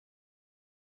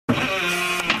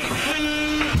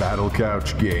Paddle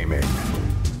Couch Gaming.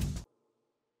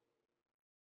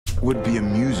 Would be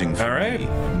amusing for me.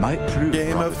 Might prove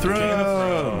Game of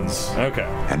Thrones. Okay.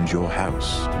 And your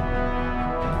house.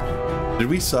 Did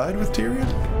we side with Tyrion?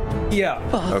 Yeah.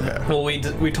 Okay. Well,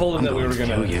 we told him that we were going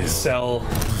to sell.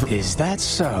 Is that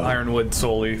so? Ironwood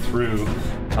solely through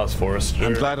House Forrester.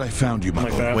 I'm glad I found you, my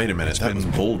Like boy. that. Wait a minute. That was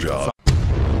Bulljaw.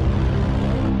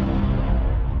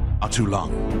 Not too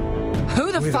long. Who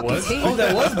the fuck is he? Oh,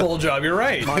 that was Bulljob. You're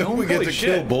right. I hope we get to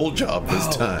kill Bulljob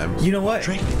this time. You know what?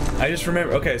 I just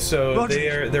remember. Okay, so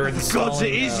Roger. they're installing. Gods,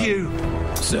 it is you,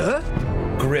 sir.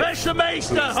 Grit. Fetch the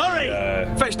Maester!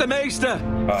 Hurry! Fetch the Maester!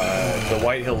 The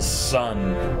White Hill's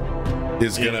son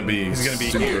Is gonna be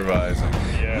supervising.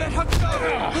 Yeah. Let her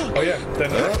go! Oh yeah,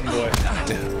 that orphan boy.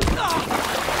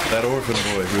 That orphan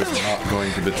boy who is not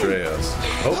going to betray us.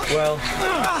 Oh well.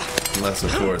 Unless,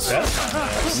 of course,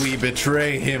 we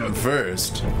betray him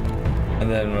first.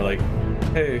 And then we're like,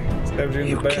 hey, stab you in the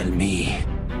You back. kill me,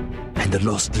 and the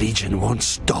Lost Legion won't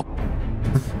stop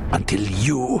until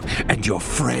you and your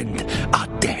friend are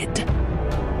dead.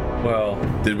 Well,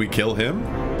 Did we kill him?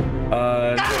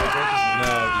 no,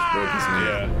 Just broke his knee.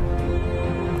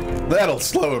 yeah. That'll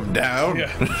slow him down.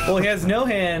 Yeah. Well, he has no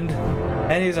hand,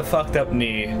 and he has a fucked up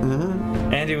knee. Mm-hmm.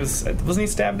 And he wasn't he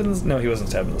stabbed in the... No, he wasn't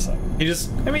stabbed in the side. He just...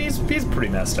 I mean, he's pretty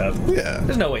messed up. Yeah.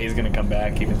 There's no way he's gonna come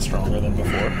back even stronger than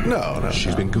before. No.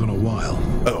 She's been gone a while.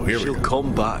 Oh, here we She'll go.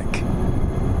 come back.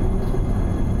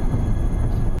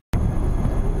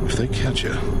 If they catch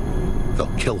her,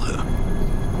 they'll kill her.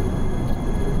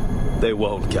 They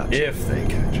won't catch her. If they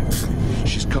catch him.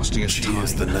 She's costing us She time.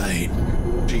 is the night.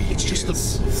 It's just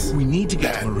that we need to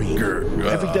get to Marine.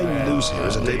 Every day we lose here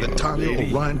is a day that Talia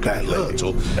or Ryan could be hurt,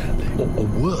 or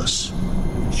worse.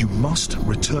 You must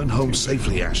return home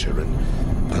safely, Asher,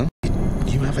 and well,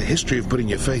 you have a history of putting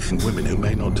your faith in women who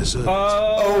may not deserve it.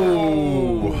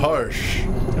 Oh, harsh.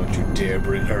 Don't you dare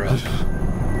bring her up.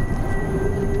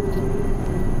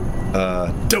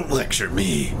 Don't lecture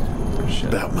me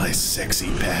about my sexy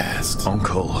past.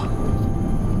 Uncle.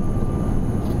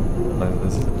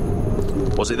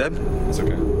 Was it them? It's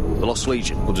okay. The Lost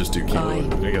Legion? We'll just do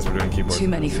keyboard. I guess we're doing keyboard. Too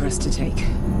many for us to take.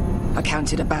 I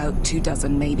counted about 24,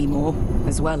 maybe more,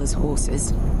 as well as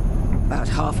horses. About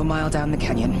half a mile down the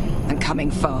canyon, and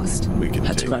coming fast. We can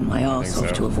Had to take- run my arse think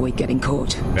off so. to avoid getting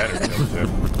caught. That is dope, too.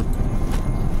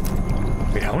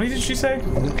 Wait, how many did she say?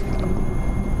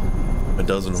 A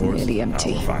dozen It's horses. nearly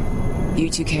empty. Oh, we're fine. You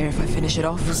two care if I finish it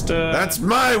off? Just, That's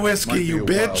my Might whiskey, be you a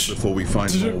while bitch. before we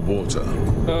find more water.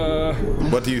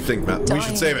 What do you think, Matt? We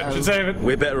should save it. Should save it.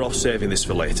 We're better off saving this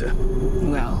for later.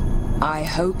 Well, I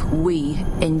hope we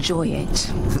enjoy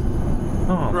it.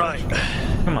 Oh, Right.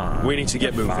 come on. We need to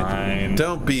get moving. Fine.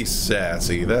 Don't be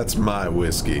sassy. That's my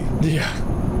whiskey. Yeah.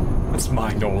 That's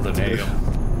my golden ale.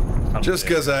 Just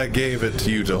because I gave it to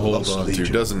you to hold Lost on to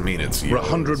Legion. doesn't mean it's We're yours.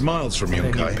 100 miles from You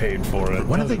Yunkai. paid for it.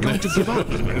 When are they going to give up?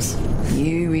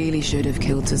 You really should have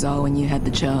killed Tazar when you had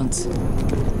the chance.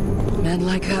 Men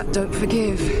like that don't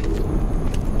forgive.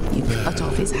 You cut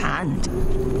off his hand.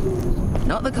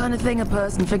 Not the kind of thing a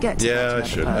person forgets. Yeah, about I another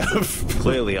should person. have.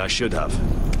 Clearly, I should have.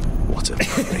 What a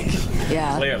prick.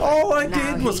 Yeah. Clearly. All I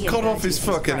Now did was he cut off his invited his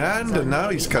fucking friends hand, and now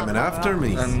on he's the coming upper after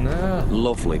me.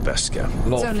 Lovely, Beska.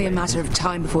 It's only a matter of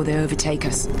time before they overtake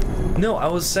us. No, I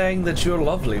was saying that you're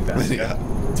lovely, Beska.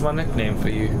 Yeah. It's my nickname for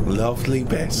you. Lovely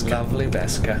Beska. Lovely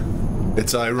Beska.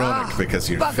 It's ironic because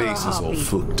your bugger face is all Harpy.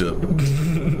 fucked up.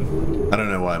 I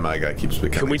don't know why my guy keeps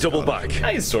becoming Can we double Scottish.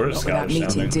 back? He's sort of Not without Scottish meeting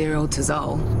sounding. dear old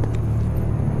Tazal.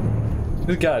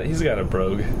 He's got a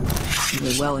brogue.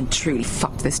 We're well and truly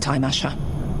fucked this time, Asher.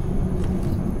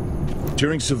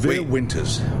 During severe Wait.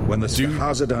 winters, when the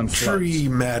Hazadan Tree floods,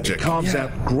 magic. it carves out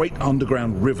great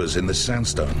underground rivers in the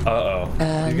sandstone. Uh-oh.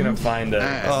 He's gonna find a...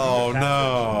 And Oh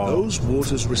no. those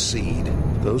waters recede.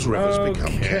 Those rivers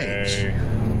become caves. Okay.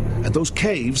 And those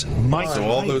caves might So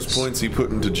all hide those us. points he put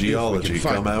into geology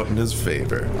find come them. out in his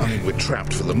favor. I mean, we're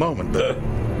trapped for the moment, but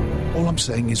all I'm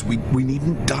saying is we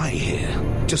needn't die here.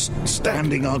 Just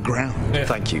standing our ground.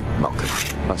 Thank you, Malcolm.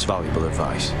 That's valuable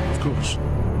advice. Of course.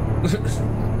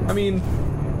 I mean...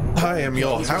 I am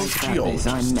your He's house really bad as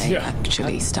I geologist. may Yeah.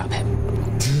 actually stab him.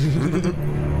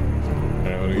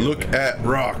 Look at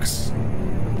rocks.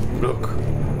 Look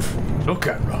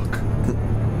at rock.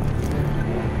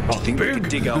 Do you think we can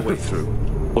dig our way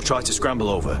through? Or try to scramble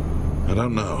over? I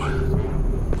don't know.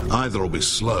 Either will be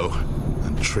slow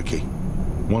and tricky.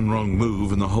 One wrong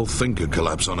move and the whole thing could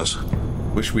collapse on us.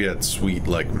 Wish we had sweet,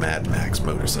 like, Mad Max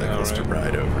motorcycles to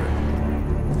ride over it.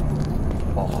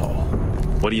 Oh.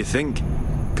 What do you think?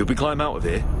 Could we climb out of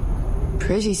here?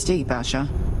 Pretty steep, Asher.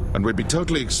 And we'd be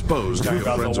totally exposed if Talking your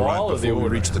about friends the arrived wall or the before we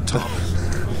order? reached the top.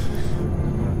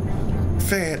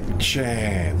 fat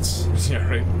chance. Yeah,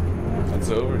 right. It's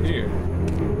over here.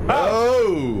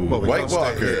 Oh, Well, we White can't stay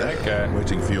Walker. here, That guy.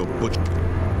 waiting for your butcher.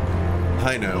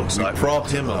 I know. Looks We like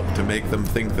propped him up to make them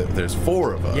think that there's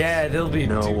 4 of us. Yeah, there'll be.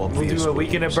 No we'll obvious do a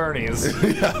weekend at Bernie's with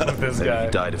this guy.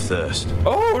 He died of thirst.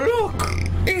 Oh, look!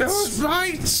 It's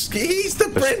right. He's the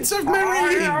Prince of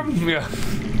Marine. Yeah.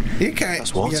 He can't,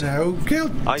 That's water. you know,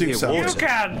 he'll I do hear something. water.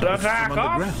 Can't attack From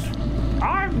us. underground.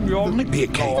 I'm your There might be a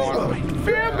cave God. behind.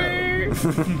 Fear me.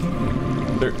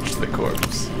 Search the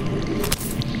corpse.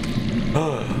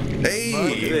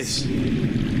 Hey! This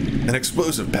An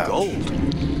explosive pouch. gold.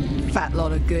 Fat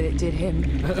lot of good it did him.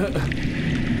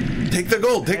 Take the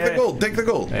gold, take the Yeah. gold, take the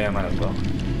gold. Yeah, might as well.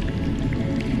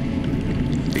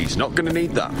 He's not gonna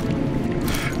need that.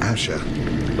 Asher,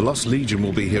 the Lost Legion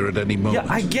will be here at any moment.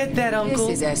 Yeah, I get that, Uncle.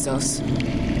 This is Essos.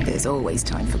 There's always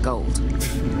time for gold.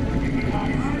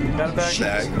 Got it back?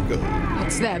 There you go.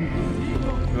 It's them.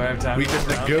 Do I have time? We to can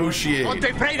look around?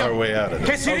 negotiate our way out of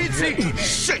this.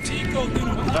 Shit! All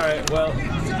right, well,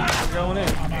 we're going in.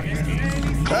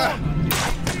 Ah,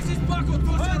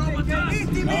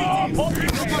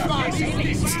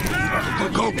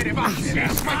 Go!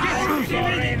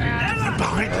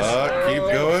 Behind us. keep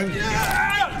going.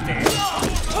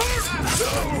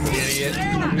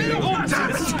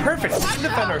 This is perfect. We can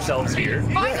defend ourselves here.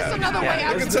 Find us another way I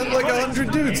out. can send like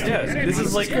 100 dudes. Yeah, this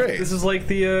is like great. this is like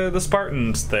the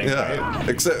Spartans thing. Right? Yeah,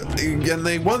 except, and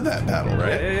they won that battle,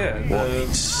 right? Yeah.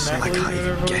 I can't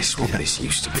even guess what this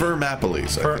used to be. Firm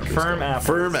Apples, I think it's Firm called. apples.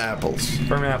 Firm Apples.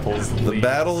 Firm apples. The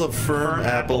Battle of Firm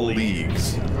Apple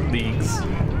Leagues. Leagues.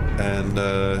 And,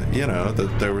 you know,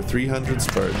 there were 300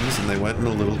 Spartans, and they went in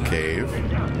a little cave.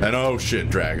 And oh shit,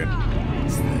 dragon.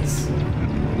 What's this?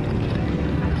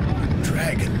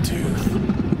 Dragon tooth.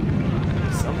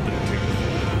 Something to.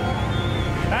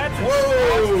 That's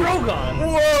Whoa! Drogon.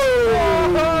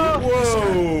 Whoa!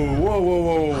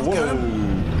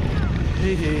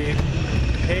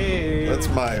 Hey. That's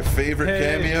my favorite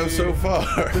Hey. cameo so far.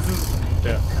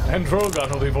 Yeah. And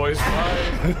Drogon will be voiced by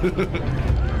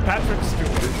Patrick Stewart.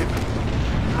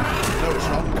 No,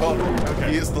 Sean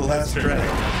Connery. He is the last dragon.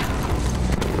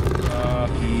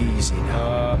 Easy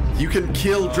now. You can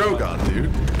kill Drogon,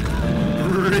 dude.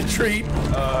 Retreat.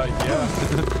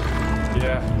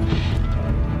 Yeah.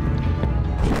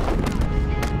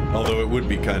 Although it would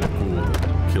be kind of cool to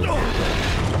kill him.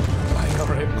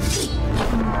 Alright.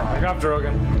 I got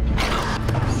Drogon.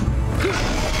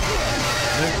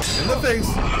 In the face.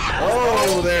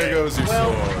 Oh, there goes your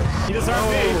sword. He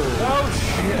disarmed me.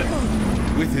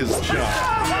 Oh With his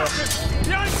chop.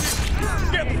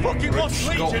 Get fucking lost,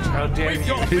 Legion! How dare We've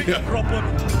you. got a bigger Yeah. problem!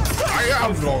 I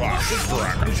am the last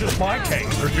dragon. This is my cake.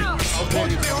 Bring all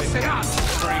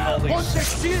these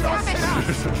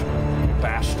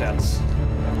bastards.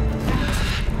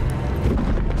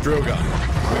 Drogon.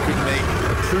 We could make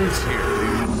a truce here,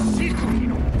 dude.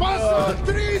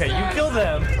 Okay, you kill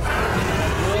them.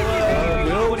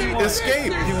 What do you want?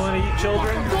 Escape. Do you want to eat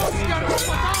children?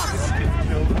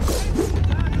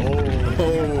 Oh,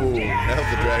 now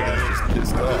the dragon is just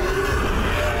pissed off.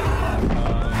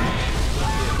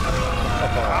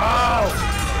 Ow!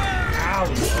 Oh,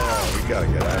 we gotta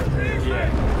get out of there. Yeah.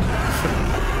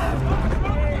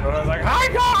 I was like, hi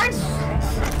guys!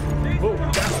 Oh,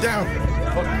 Down.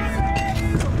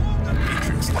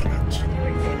 Matrix damage.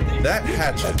 That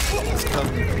hatchet has come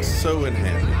so in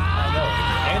handy. I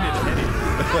know.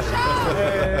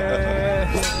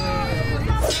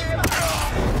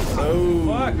 So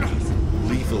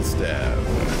lethal stab.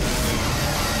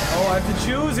 Oh, I have to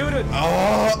choose who to.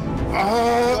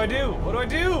 What do I do? What do I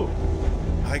do?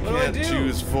 I do I can't do?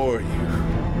 choose for you.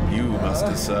 You must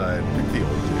decide. Pick the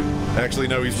old dude. Actually,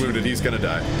 no, he's wounded. He's gonna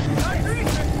die.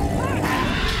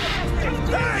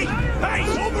 Hey! Hey!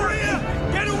 Over here!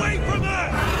 Get away from her!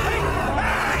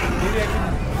 Hey! Maybe I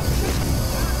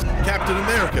can. Captain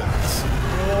America.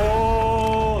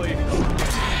 Holy.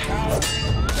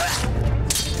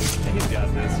 He's got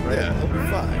this, right? Yeah, he'll be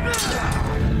fine.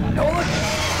 Oh, look!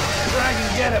 Dragon,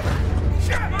 get him!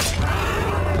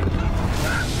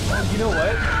 You know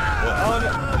what?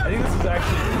 I think this is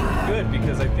actually good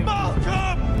because I think.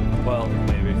 Malcolm! Well,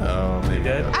 maybe. Oh, maybe.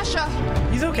 Dead? not. Asher,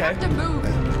 He's okay. have to move.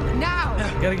 Now.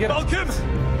 Gotta get him. Malcolm!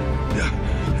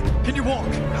 Can you walk?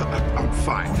 I'm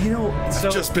fine. You know, so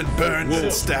Just been burned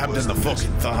and stabbed in the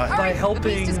fucking thigh. by Hurry, the helping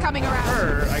beast is coming around.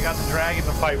 her, I got the dragon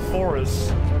to fight for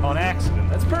us on accident.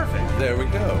 That's perfect. There we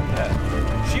go.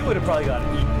 Yeah. She would have probably gotten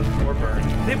eaten or burned.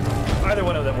 Either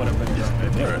one of them would have been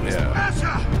burned. Burn, yeah.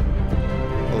 Asher!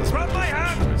 Well, it's Grab my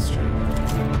hand! That's true.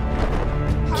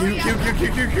 Hurry Q, up. Q, Q,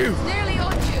 Q, Q. Nearly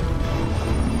on you.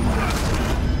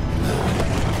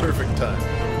 Perfect time.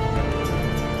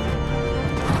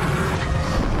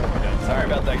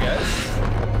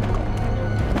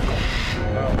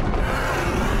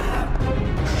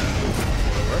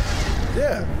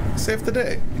 Yeah, saved the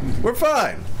day. We're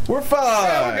fine. We're fine.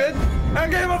 Yeah, we're good. On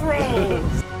Game of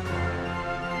Thrones.